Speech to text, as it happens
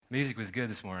Music was good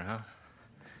this morning, huh?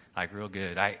 Like real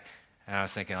good. And I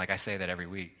was thinking, like I say that every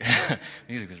week.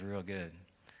 Music was real good.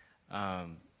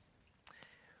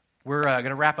 We're going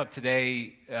to wrap up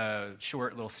today a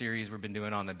short little series we've been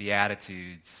doing on the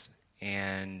Beatitudes.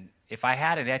 And if I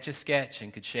had an Etch-a-Sketch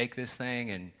and could shake this thing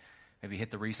and maybe hit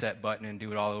the reset button and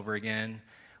do it all over again,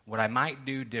 what I might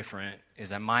do different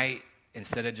is I might,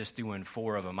 instead of just doing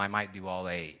 4 of them, I might do all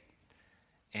 8.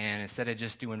 And instead of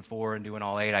just doing 4 and doing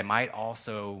all 8, I might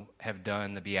also have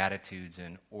done the Beatitudes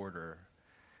in order.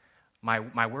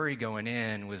 My worry going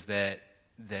in was that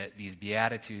these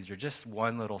Beatitudes are just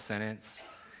one little sentence,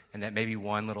 and that maybe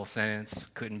one little sentence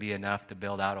couldn't be enough to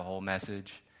build out a whole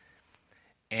message.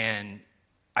 And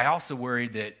I also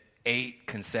worried that 8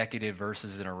 consecutive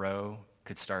verses in a row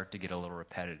could start to get a little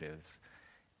repetitive.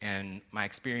 And my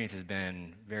experience has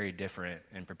been very different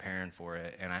in preparing for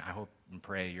it, and I hope and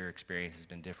pray your experience has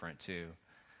been different too.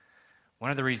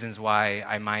 One of the reasons why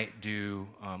I might do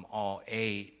all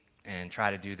 8 and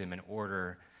try to do them in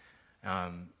order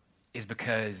is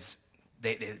because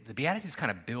the Beatitudes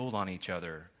kind of build on each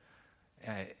other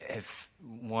if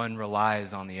one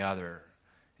relies on the other.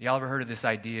 Y'all ever heard of this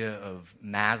idea of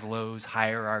Maslow's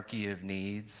hierarchy of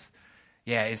needs?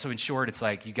 Yeah, and so in short, it's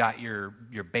like you got your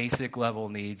basic level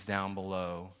needs down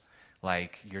below,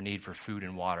 like your need for food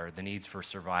and water, the needs for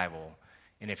survival.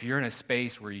 And if you're in a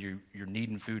space where you're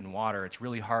needing food and water, it's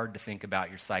really hard to think about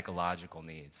your psychological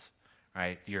needs,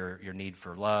 right? Your need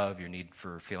for love, your need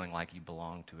for feeling like you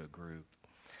belong to a group.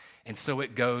 And so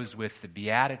it goes with the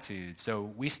Beatitudes.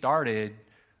 So we started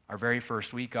our very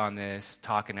first week on this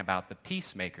talking about the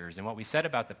peacemakers. And what we said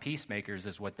about the peacemakers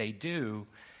is what they do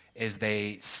is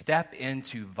they step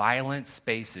into violent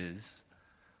spaces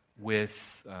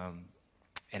with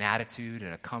an attitude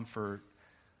and a comfort,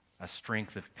 a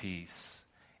strength of peace.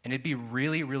 And it'd be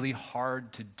really, really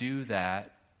hard to do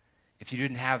that if you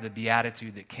didn't have the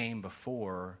beatitude that came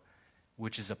before,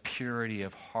 which is a purity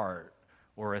of heart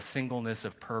or a singleness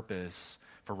of purpose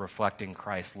for reflecting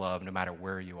Christ's love no matter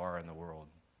where you are in the world.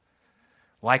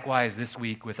 Likewise, this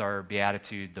week with our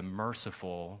beatitude, the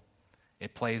merciful,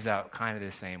 it plays out kind of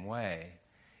the same way.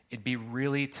 It'd be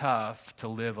really tough to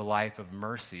live a life of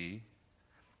mercy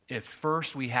if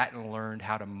first we hadn't learned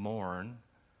how to mourn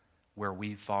where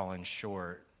we've fallen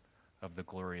short of the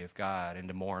glory of God and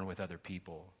to mourn with other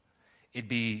people. It'd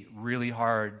be really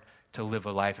hard to live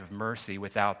a life of mercy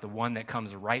without the one that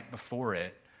comes right before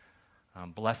it.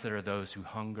 Blessed are those who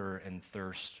hunger and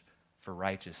thirst for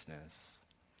righteousness.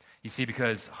 You see,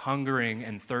 because hungering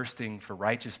and thirsting for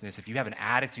righteousness, if you have an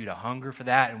attitude of hunger for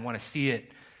that and want to see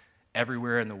it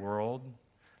everywhere in the world,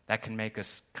 that can make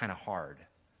us kind of hard.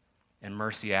 And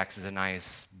mercy acts as a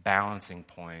nice balancing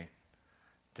point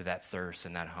to that thirst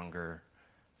and that hunger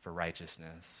for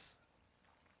righteousness.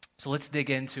 So let's dig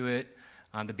into it.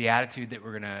 The beatitude that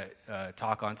we're going to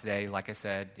talk on today, like I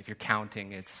said, if you're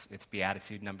counting, it's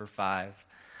beatitude number 5.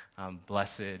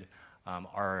 Blessed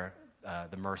are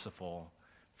the merciful,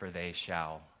 for they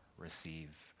shall receive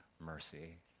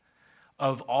mercy.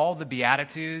 Of all the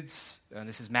Beatitudes, and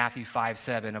this is Matthew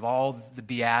 5:7, of all the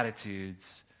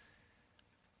Beatitudes,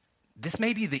 this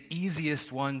may be the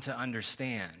easiest one to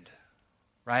understand,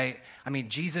 right? I mean,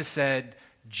 Jesus said,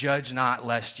 judge not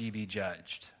lest ye be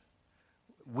judged.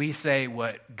 We say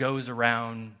what goes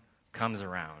around comes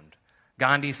around.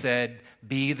 Gandhi said,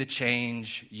 be the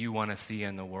change you want to see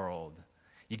in the world.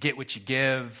 You get what you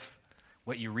give.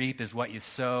 What you reap is what you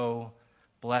sow.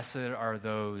 Blessed are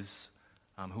those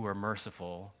who are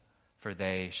merciful, for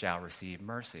they shall receive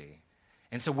mercy.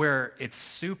 And so where it's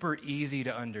super easy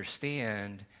to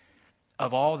understand,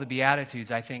 of all the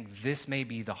Beatitudes, I think this may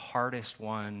be the hardest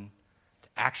one to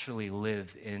actually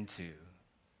live into.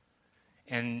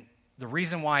 And the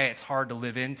reason why it's hard to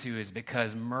live into is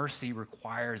because mercy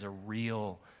requires a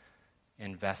real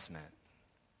investment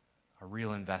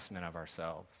of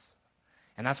ourselves.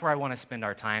 And that's where I want to spend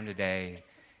our time today,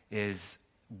 is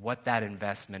what that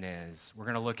investment is. We're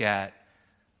going to look at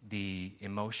the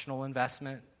emotional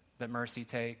investment that mercy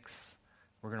takes.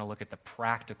 We're going to look at the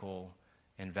practical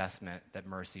investment that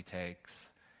mercy takes.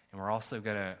 And we're also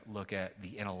going to look at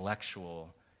the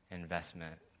intellectual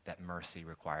investment that mercy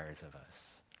requires of us.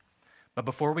 But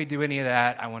before we do any of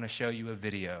that, I want to show you a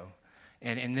video.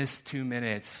 And in this 2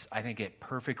 minutes, I think it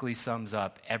perfectly sums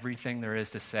up everything there is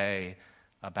to say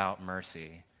about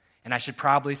mercy. And I should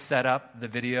probably set up the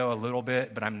video a little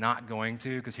bit, but I'm not going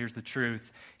to, because here's the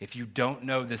truth. If you don't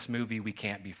know this movie, we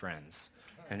can't be friends.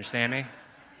 Understand me?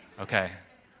 Okay.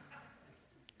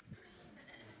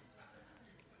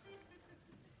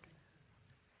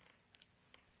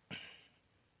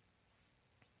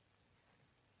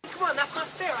 Come on, that's not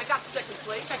fair. I got second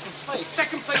place. Second place?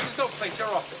 Second place is no place. You're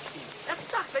off the team. That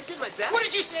sucks. I did my best. What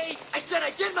did you say? I said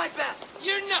I did my best.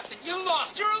 You're nothing. You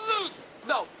lost. You're a loser.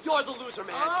 No, you're the loser,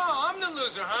 man. Oh, I'm the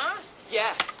loser, huh?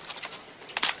 Yeah.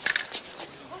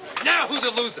 Now who's a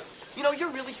loser? You know,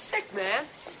 you're really sick, man.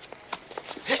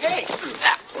 Hey! Hey,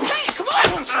 come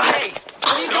on! Hey,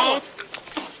 what are you doing?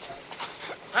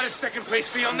 How does second place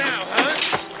feel now,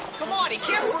 huh? Come on, he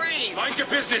can't breathe. Mind your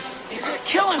business. You're gonna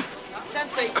kill him.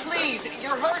 Sensei, please,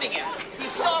 you're hurting him.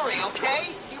 He's sorry,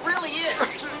 okay? He really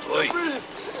is. Oi,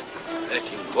 let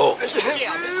him go.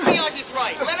 Yeah, this Miyagi's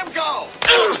right. Let him go.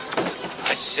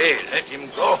 I say, let him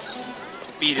go.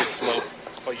 Beat it slow,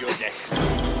 or you're next.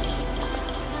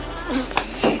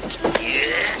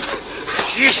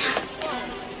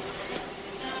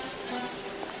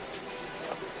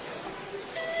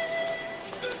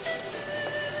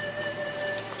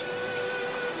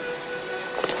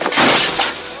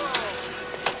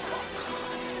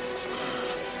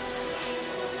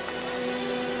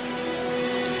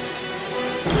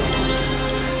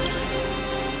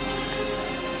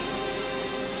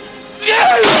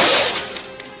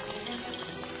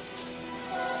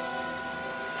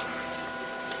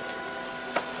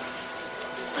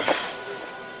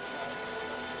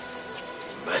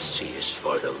 Mercy is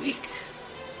for the weak.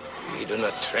 We do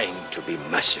not train to be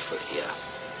merciful here.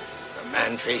 The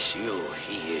man face you,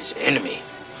 he is enemy.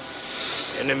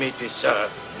 Enemy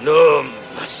deserve no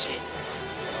mercy.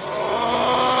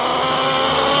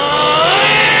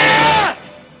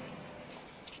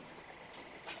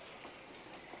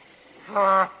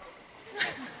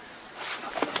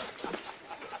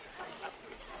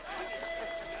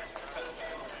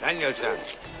 Daniel-san,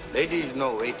 ladies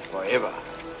no wait forever.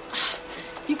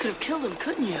 You could have killed him,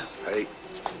 couldn't you? Hey,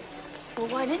 Well,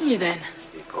 why didn't you then?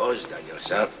 because,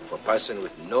 Daniel-san, for person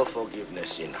with no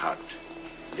forgiveness in heart,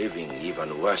 living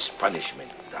even worse punishment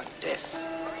than death.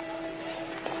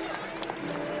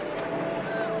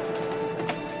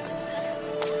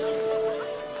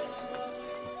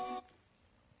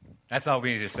 That's all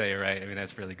we need to say, right? I mean,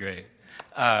 that's really great.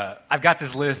 I've got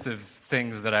this list of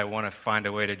things that I want to find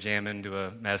a way to jam into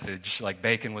a message. Like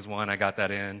bacon was one, I got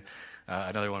that in.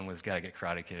 Another one was got to get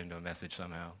Karate Kid into a message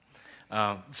somehow.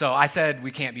 So I said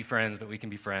we can't be friends, but we can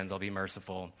be friends. I'll be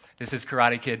merciful. This is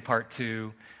Karate Kid Part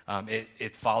 2.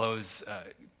 It follows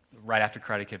right after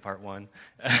Karate Kid Part 1.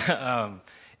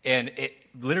 And it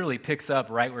literally picks up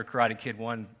right where Karate Kid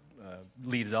 1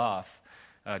 leaves off.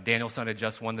 Daniel-san had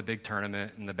just won the big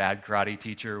tournament, and the bad karate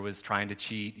teacher was trying to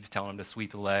cheat. He was telling him to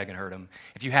sweep the leg and hurt him.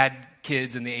 If you had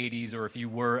kids in the 80s, or if you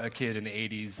were a kid in the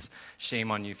 80s,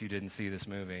 shame on you if you didn't see this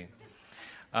movie.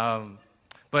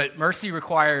 But mercy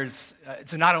requires,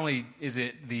 so not only is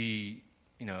it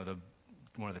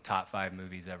one of the top 5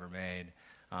 movies ever made,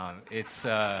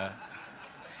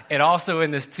 it also in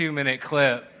this 2-minute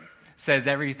clip says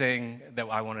everything that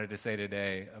I wanted to say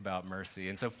today about mercy.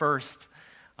 And so first,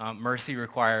 mercy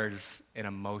requires an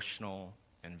emotional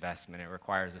investment. It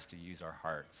requires us to use our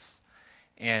hearts.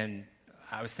 And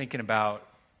I was thinking about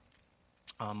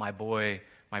my boy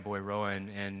Rowan,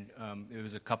 and it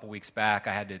was a couple weeks back.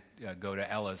 I had to go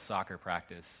to Ella's soccer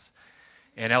practice.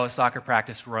 And Ella's soccer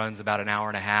practice runs about an hour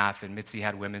and a half, and Mitzi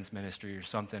had women's ministry or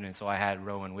something, and so I had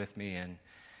Rowan with me. And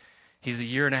he's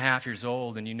 1.5 years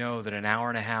old, and you know that an hour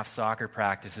and a half soccer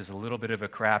practice is a little bit of a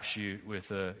crapshoot with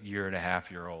a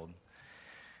 1.5-year-old.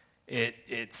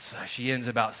 She ends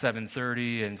about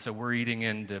 7:30, and so we're eating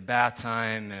into bath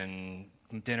time and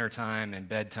dinner time and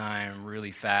bedtime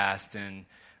really fast, and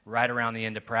right around the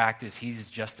end of practice, he's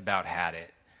just about had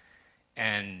it.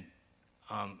 And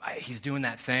he's doing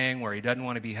that thing where he doesn't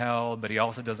want to be held, but he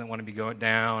also doesn't want to be going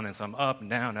down, and so I'm up and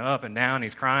down and up and down.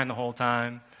 He's crying the whole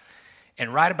time.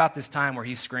 And right about this time where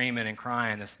he's screaming and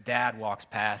crying, this dad walks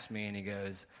past me, and he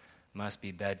goes, "Must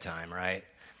be bedtime, right?"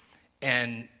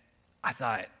 And I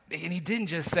thought, and he didn't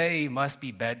just say must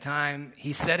be bedtime.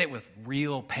 He said it with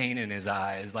real pain in his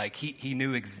eyes, like he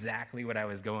knew exactly what I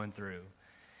was going through.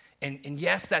 And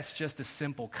yes, that's just a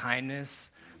simple kindness,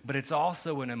 but it's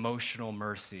also an emotional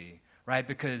mercy, right?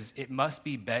 Because it must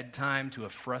be bedtime to a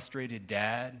frustrated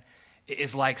dad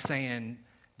is like saying,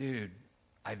 dude,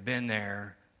 I've been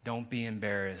there. Don't be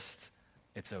embarrassed.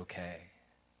 It's okay.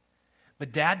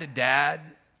 But dad to dad,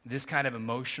 this kind of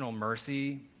emotional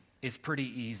mercy is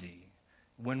pretty easy.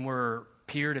 When we're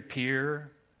peer to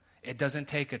peer, it doesn't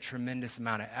take a tremendous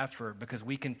amount of effort because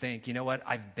we can think, you know what,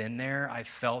 I've been there, I've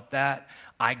felt that.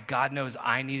 God knows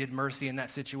I needed mercy in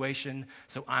that situation,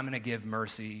 so I'm going to give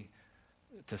mercy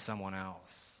to someone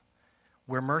else.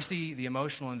 Where mercy, the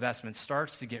emotional investment,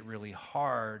 starts to get really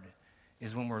hard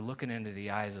is when we're looking into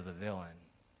the eyes of the villain.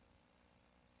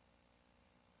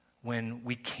 when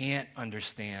we can't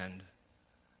understand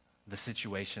the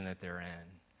situation that they're in.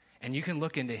 And you can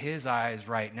look into his eyes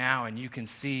right now and you can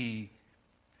see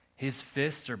his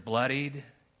fists are bloodied.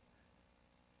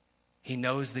 He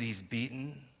knows that he's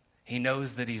beaten. He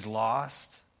knows that he's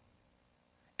lost.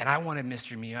 And I wanted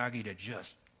Mr. Miyagi to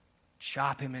just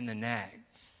chop him in the neck.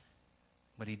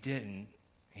 But he didn't.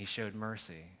 He showed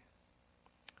mercy.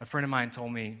 A friend of mine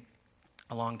told me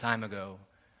a long time ago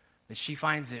that she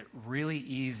finds it really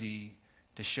easy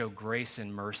to show grace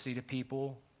and mercy to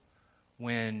people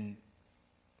when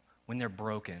they're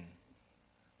broken,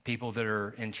 people that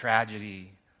are in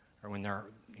tragedy, or when they're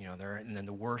in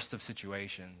the worst of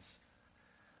situations.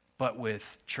 But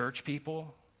with church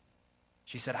people,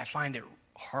 she said, I find it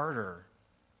harder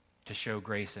to show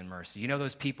grace and mercy. You know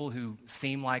those people who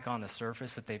seem like on the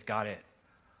surface that they've got it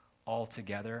all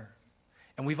together?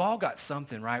 And we've all got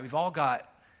something, right? We've all got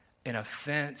an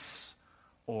offense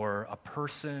or a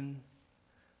person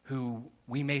who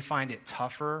we may find it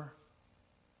tougher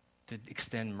to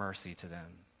extend mercy to them.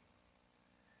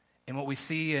 And what we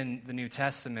see in the New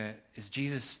Testament is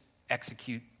Jesus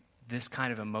execute this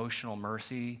kind of emotional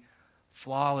mercy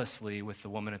flawlessly with the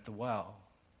woman at the well.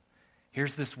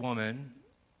 Here's this woman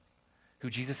who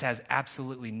Jesus has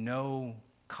absolutely no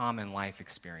common life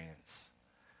experience.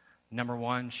 Number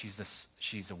one,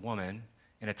 she's a woman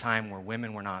in a time where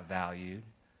women were not valued.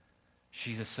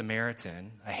 She's a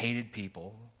Samaritan, a hated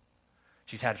people.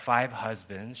 She's had 5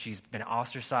 husbands. She's been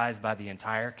ostracized by the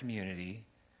entire community.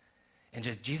 And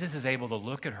just Jesus is able to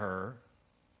look at her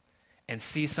and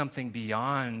see something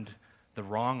beyond the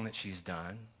wrong that she's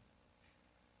done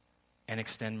and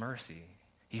extend mercy.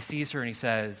 He sees her and he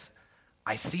says,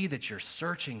 I see that you're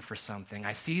searching for something.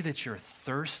 I see that you're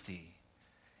thirsty.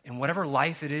 And whatever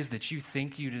life it is that you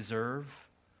think you deserve,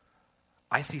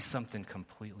 I see something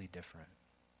completely different.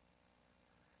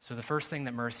 So the first thing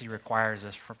that mercy requires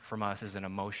from us is an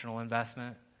emotional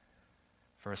investment,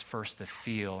 for us first to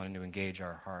feel and to engage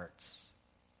our hearts.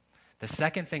 The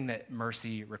second thing that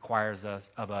mercy requires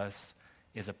of us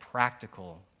is a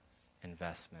practical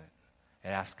investment. It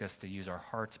asks us to use our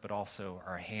hearts, but also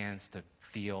our hands to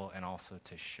feel and also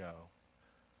to show.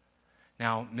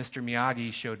 Now, Mr.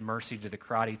 Miyagi showed mercy to the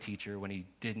karate teacher when he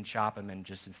didn't chop him and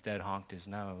just instead honked his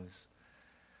nose.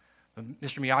 But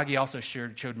Mr. Miyagi also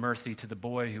showed mercy to the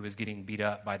boy who was getting beat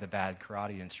up by the bad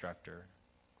karate instructor.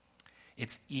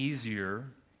 It's easier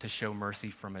to show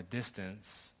mercy from a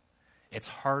distance. It's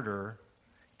harder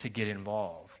to get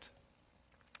involved.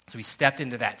 So he stepped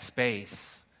into that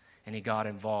space and he got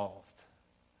involved.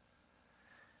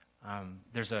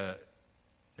 There's a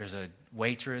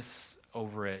waitress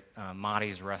over at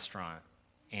Marty's restaurant,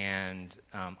 and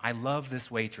I love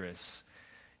this waitress.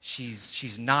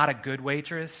 She's not a good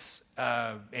waitress,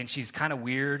 and she's kind of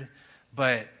weird,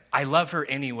 but I love her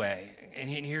anyway. And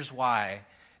here's why.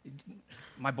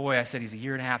 My boy, I said he's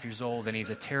 1.5 years old, and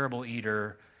he's a terrible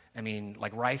eater. I mean,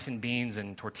 like rice and beans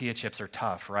and tortilla chips are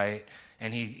tough, right?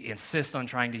 And he insists on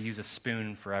trying to use a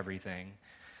spoon for everything.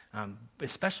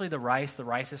 Especially the rice. The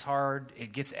rice is hard.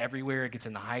 It gets everywhere. It gets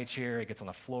in the high chair. It gets on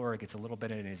the floor. It gets a little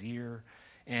bit in his ear.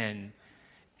 And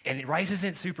rice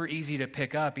isn't super easy to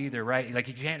pick up either, right? Like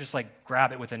you can't just like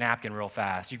grab it with a napkin real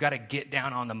fast. You've got to get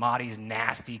down on the Mahdi's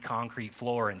nasty concrete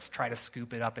floor and try to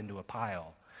scoop it up into a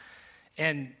pile.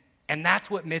 And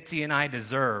that's what Mitzi and I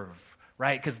deserve,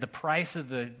 right? Because the price of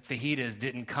the fajitas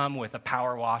didn't come with a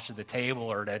power wash of the table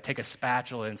or to take a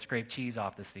spatula and scrape cheese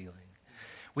off the ceiling.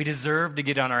 We deserve to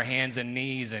get on our hands and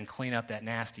knees and clean up that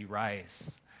nasty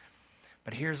rice.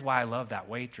 But here's why I love that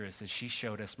waitress is she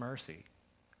showed us mercy.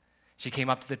 She came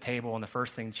up to the table, and the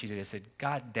first thing she did is said,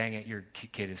 God dang it, your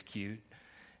kid is cute.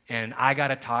 And I got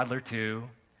a toddler too.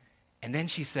 And then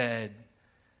she said,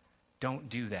 don't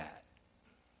do that.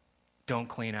 Don't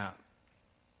clean up.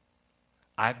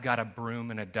 I've got a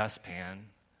broom and a dustpan,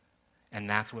 and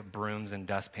that's what brooms and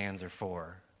dustpans are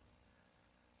for.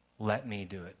 Let me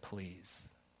do it, please.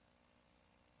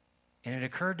 And it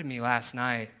occurred to me last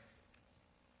night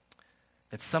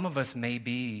that some of us may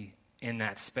be in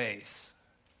that space,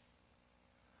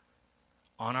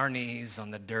 on our knees on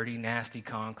the dirty, nasty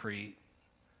concrete,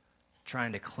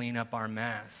 trying to clean up our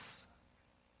mess.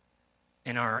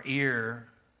 In our ear,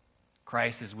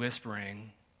 Christ is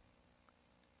whispering,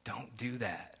 don't do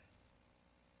that.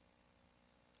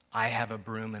 I have a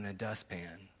broom and a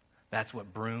dustpan. That's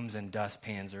what brooms and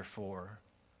dustpans are for.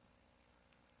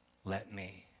 Let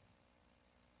me.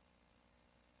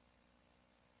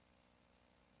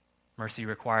 Mercy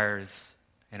requires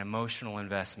an emotional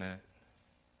investment.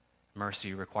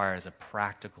 Mercy requires a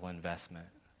practical investment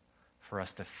for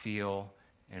us to feel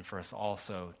and for us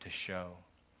also to show.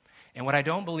 And what I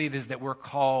don't believe is that we're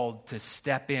called to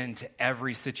step into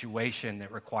every situation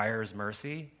that requires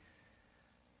mercy.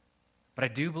 But I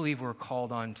do believe we're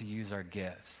called on to use our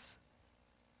gifts.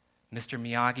 Mr.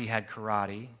 Miyagi had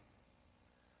karate.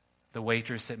 The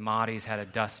waitress at Mahdi's had a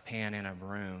dustpan and a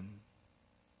broom.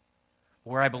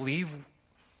 Where I believe,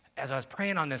 as I was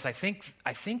praying on this, I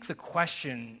think the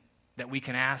question that we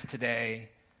can ask today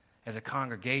as a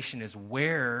congregation is,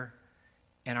 where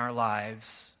in our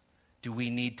lives do we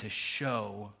need to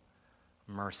show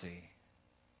mercy?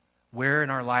 Where in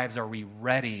our lives are we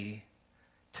ready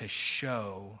to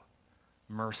show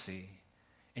mercy?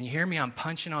 And you hear me, I'm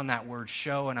punching on that word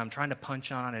show, and I'm trying to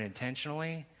punch on it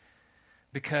intentionally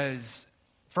because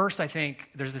first I think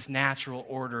there's this natural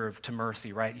order to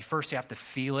mercy, right? First you have to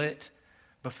feel it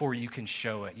before you can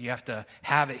show it. You have to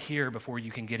have it here before you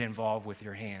can get involved with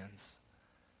your hands.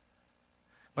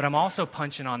 But I'm also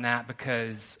punching on that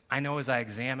because I know as I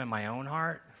examine my own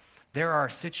heart, there are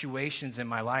situations in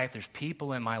my life, there's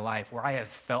people in my life where I have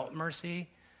felt mercy.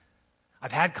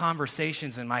 I've had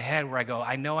conversations in my head where I go,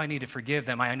 I know I need to forgive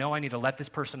them. I know I need to let this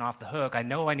person off the hook. I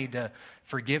know I need to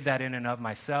forgive that in and of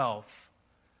myself.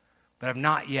 But I've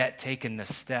not yet taken the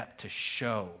step to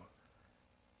show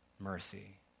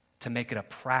mercy, to make it a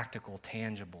practical,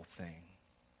 tangible thing.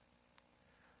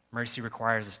 Mercy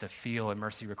requires us to feel, and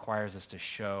mercy requires us to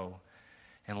show.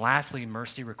 And lastly,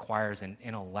 mercy requires an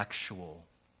intellectual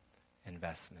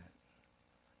investment.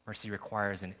 Mercy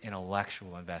requires an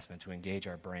intellectual investment to engage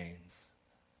our brains.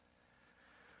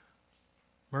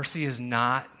 Mercy is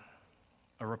not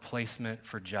a replacement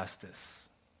for justice.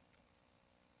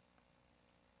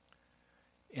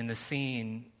 In the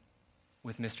scene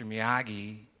with Mr.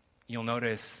 Miyagi, you'll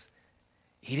notice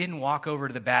he didn't walk over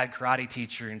to the bad karate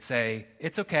teacher and say,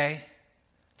 it's okay,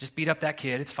 just beat up that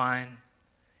kid, it's fine.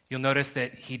 You'll notice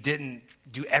that he didn't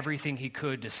do everything he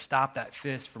could to stop that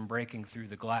fist from breaking through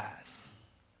the glass.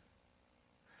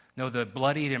 No, the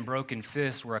bloodied and broken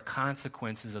fists were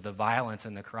consequences of the violence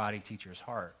in the karate teacher's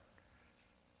heart.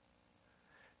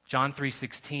 John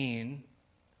 3:16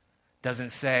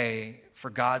 doesn't say, for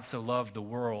God so loved the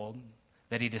world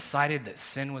that he decided that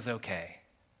sin was okay.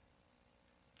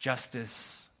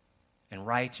 Justice and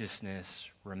righteousness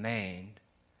remained,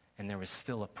 and there was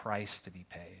still a price to be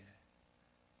paid.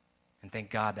 And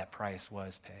thank God that price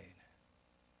was paid.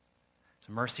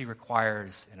 So mercy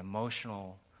requires an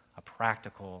emotional, a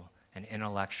practical, and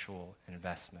intellectual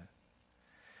investment.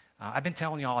 I've been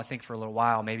telling y'all, I think, for a little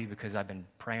while, maybe because I've been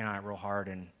praying on it real hard,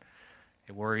 and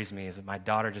it worries me, is that my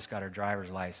daughter just got her driver's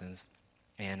license.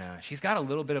 And she's got a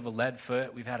little bit of a lead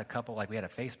foot. We've had a couple, we had a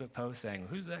Facebook post saying,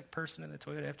 who's that person in the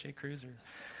Toyota FJ Cruiser?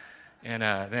 And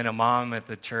then a mom at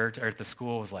the church, or at the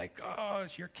school was like, oh,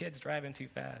 your kid's driving too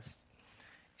fast.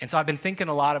 And so I've been thinking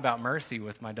a lot about mercy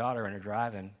with my daughter and her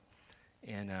driving.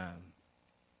 And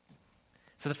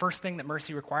so the first thing that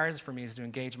mercy requires for me is to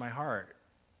engage my heart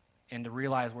and to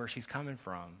realize where she's coming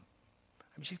from.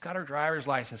 I mean, she's got her driver's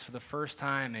license for the first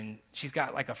time, and she's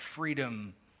got like a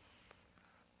freedom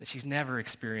that she's never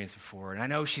experienced before. And I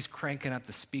know she's cranking up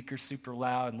the speaker super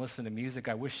loud and listening to music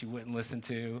I wish she wouldn't listen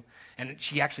to. And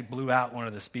she actually blew out one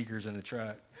of the speakers in the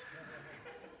truck.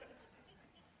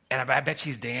 And I bet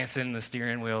she's dancing the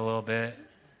steering wheel a little bit,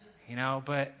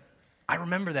 but I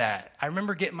remember that. I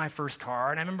remember getting my first car,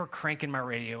 and I remember cranking my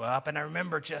radio up, and I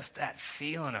remember just that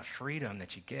feeling of freedom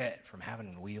that you get from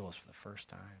having wheels for the first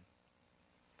time.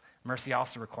 Mercy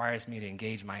also requires me to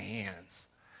engage my hands.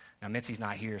 Now, Mitzi's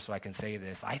not here, so I can say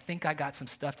this. I think I got some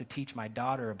stuff to teach my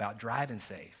daughter about driving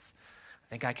safe. I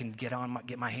think I can get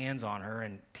my hands on her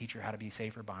and teach her how to be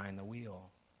safer behind the wheel.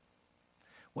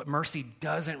 What mercy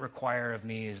doesn't require of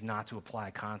me is not to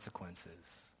apply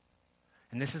consequences.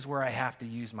 And this is where I have to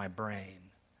use my brain.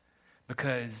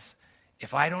 Because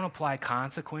if I don't apply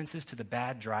consequences to the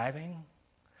bad driving,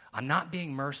 I'm not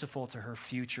being merciful to her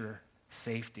future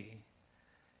safety.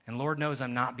 And Lord knows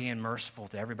I'm not being merciful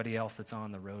to everybody else that's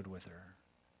on the road with her.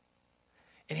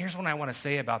 And here's what I want to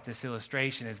say about this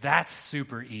illustration is that's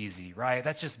super easy, right?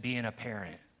 That's just being a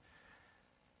parent.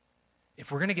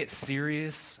 If we're going to get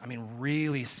serious,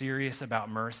 really serious about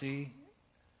mercy,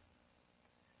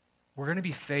 we're going to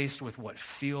be faced with what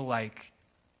feel like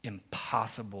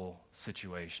impossible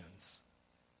situations.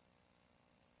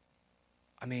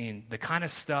 The kind of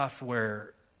stuff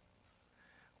where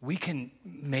we can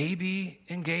maybe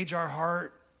engage our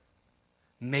heart,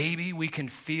 maybe we can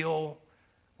feel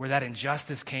where that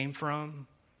injustice came from,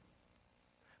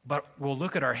 but we'll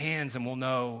look at our hands and we'll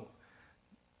know,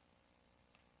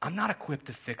 I'm not equipped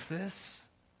to fix this.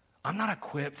 I'm not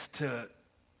equipped to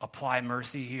apply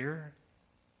mercy here.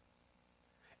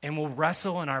 And we'll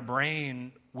wrestle in our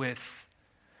brain with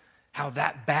how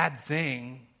that bad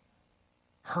thing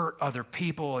hurt other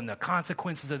people and the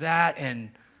consequences of that.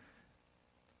 And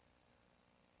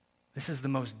this is the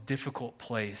most difficult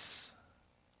place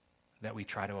that we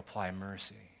try to apply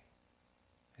mercy,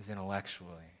 is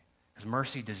intellectually. Because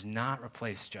mercy does not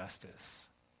replace justice.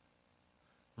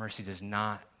 Mercy does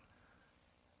not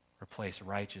replace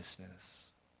righteousness.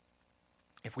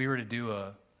 If we were to do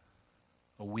a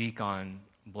week on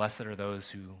blessed are those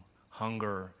who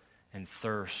hunger and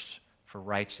thirst for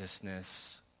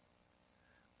righteousness,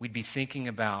 we'd be thinking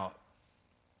about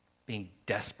being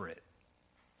desperate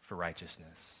for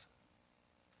righteousness.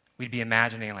 We'd be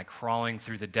imagining like crawling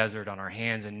through the desert on our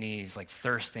hands and knees, like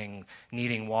thirsting,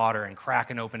 needing water, and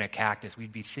cracking open a cactus.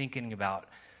 We'd be thinking about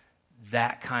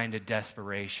that kind of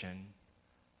desperation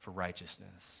for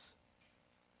righteousness.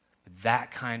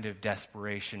 That kind of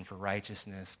desperation for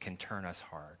righteousness can turn us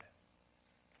hard.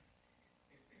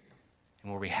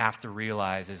 And what we have to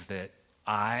realize is that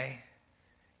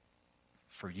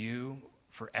for you,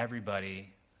 for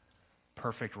everybody,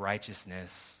 perfect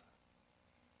righteousness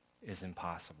is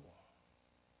impossible.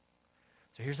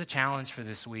 So here's the challenge for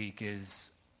this week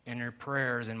is in your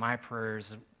prayers, in my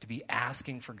prayers, to be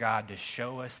asking for God to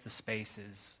show us the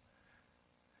spaces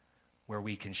where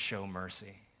we can show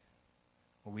mercy,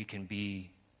 where we can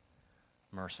be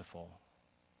merciful.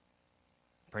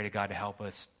 Pray to God to help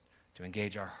us to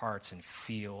engage our hearts and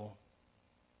feel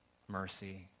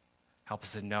mercy. Help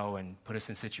us to know and put us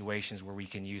in situations where we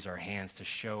can use our hands to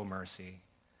show mercy.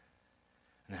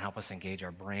 And then help us engage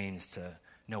our brains to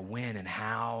know when and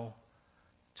how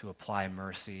to apply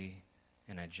mercy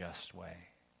in a just way.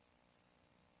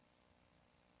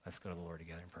 Let's go to the Lord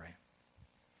together and pray.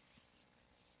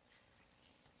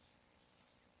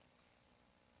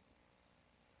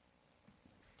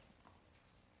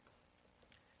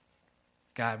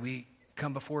 God, we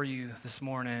come before you this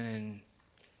morning, and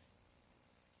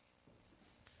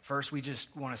first we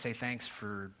just want to say thanks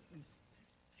for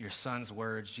your son's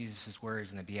words, Jesus'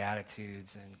 words, and the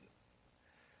Beatitudes, and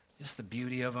just the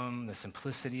beauty of them, the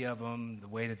simplicity of them, the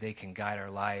way that they can guide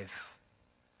our life.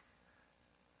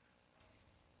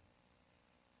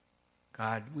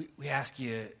 God, we ask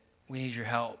you, we need your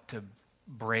help to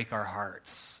break our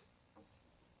hearts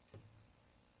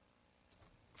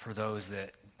for those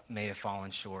that may have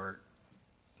fallen short,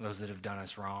 those that have done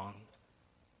us wrong.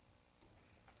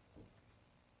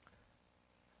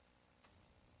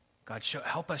 God,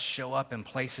 help us show up in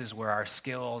places where our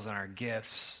skills and our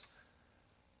gifts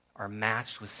are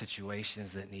matched with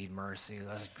situations that need mercy.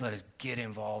 Let us get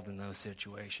involved in those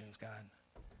situations, God.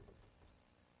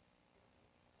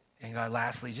 And God,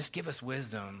 lastly, just give us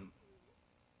wisdom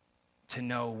to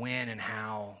know when and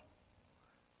how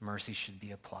mercy should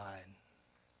be applied.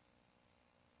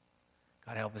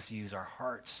 God, help us use our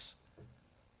hearts,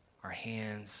 our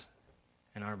hands,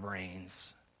 and our brains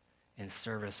in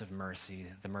service of mercy,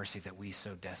 the mercy that we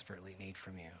so desperately need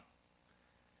from you.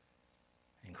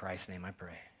 In Christ's name I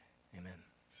pray. Amen.